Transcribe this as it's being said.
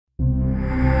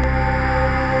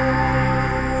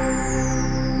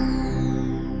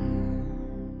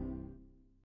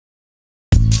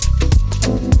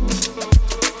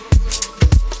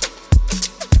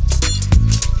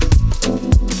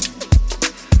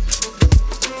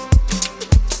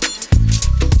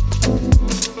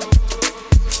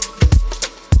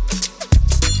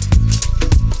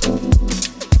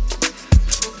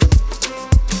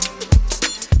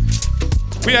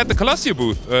at the Colosio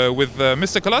booth with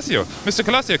Mr. Colosio. Mr.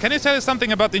 Colosio, can you tell us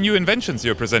something about the new inventions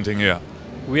you're presenting here?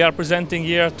 We are presenting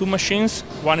here two machines.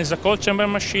 One is a cold chamber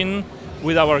machine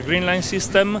with our green line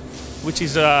system, which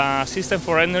is a system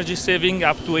for energy saving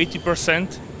up to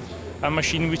 80%. A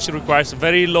machine which requires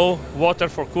very low water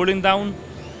for cooling down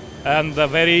and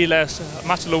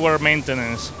much lower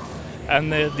maintenance.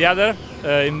 And the other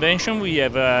invention we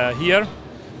have here,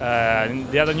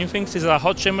 the other new things, is a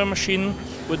hot chamber machine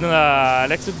with an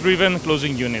electric-driven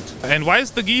closing unit. And why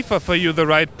is the GIFA for you the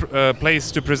right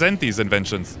place to present these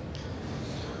inventions?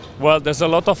 Well, there's a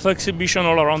lot of exhibition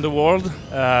all around the world.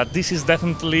 This is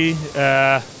definitely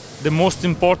the most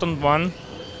important one,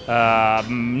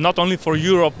 not only for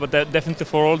Europe, but definitely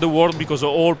for all the world, because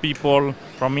all people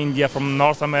from India, from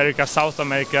North America, South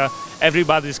America,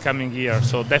 everybody is coming here.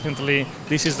 So definitely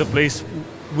this is the place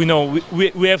we know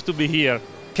we have to be here.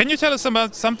 Can you tell us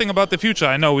something about the future?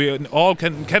 I know we all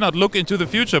cannot look into the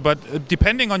future, but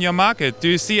depending on your market, do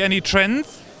you see any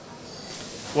trends?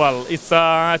 Well, it's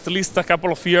at least a couple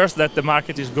of years that the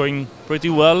market is going pretty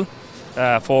well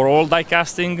for all die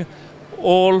casting.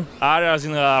 All areas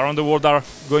around the world are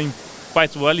going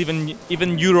quite well,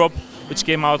 even Europe, which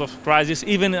came out of crisis,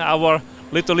 even our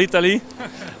little Italy.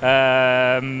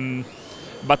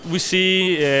 But we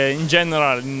see in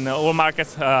general in all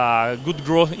markets good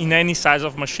growth in any size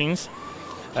of machines.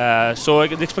 So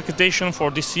the expectation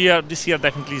for this year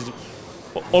definitely is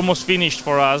almost finished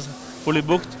for us, fully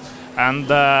booked. And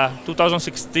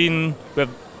 2016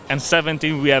 and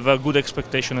 17 we have a good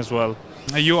expectation as well.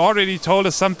 You already told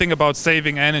us something about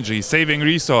saving energy, saving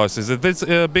resources. Is this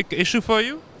a big issue for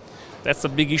you? That's a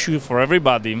big issue for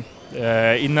everybody.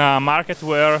 In a market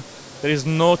where there is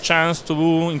no chance to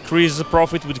increase the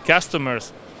profit with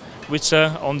customers, which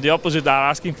on the opposite are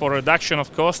asking for reduction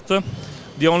of cost,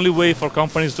 the only way for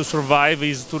companies to survive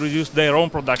is to reduce their own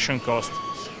production cost.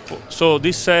 So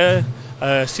this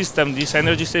system, this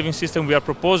energy saving system we are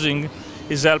proposing,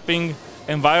 is helping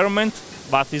environment,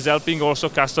 but is helping also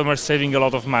customers saving a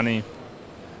lot of money.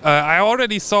 I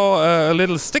already saw a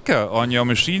little sticker on your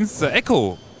machines,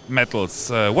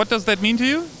 ecoMetals. What does that mean to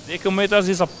you? The ecoMetals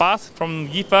is a path from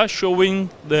GIFA showing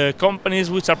the companies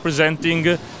which are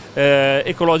presenting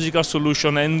ecological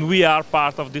solution, and we are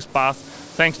part of this path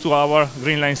thanks to our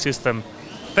green line system.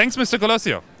 Thanks, Mr.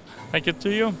 Colosio. Thank you to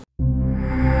you.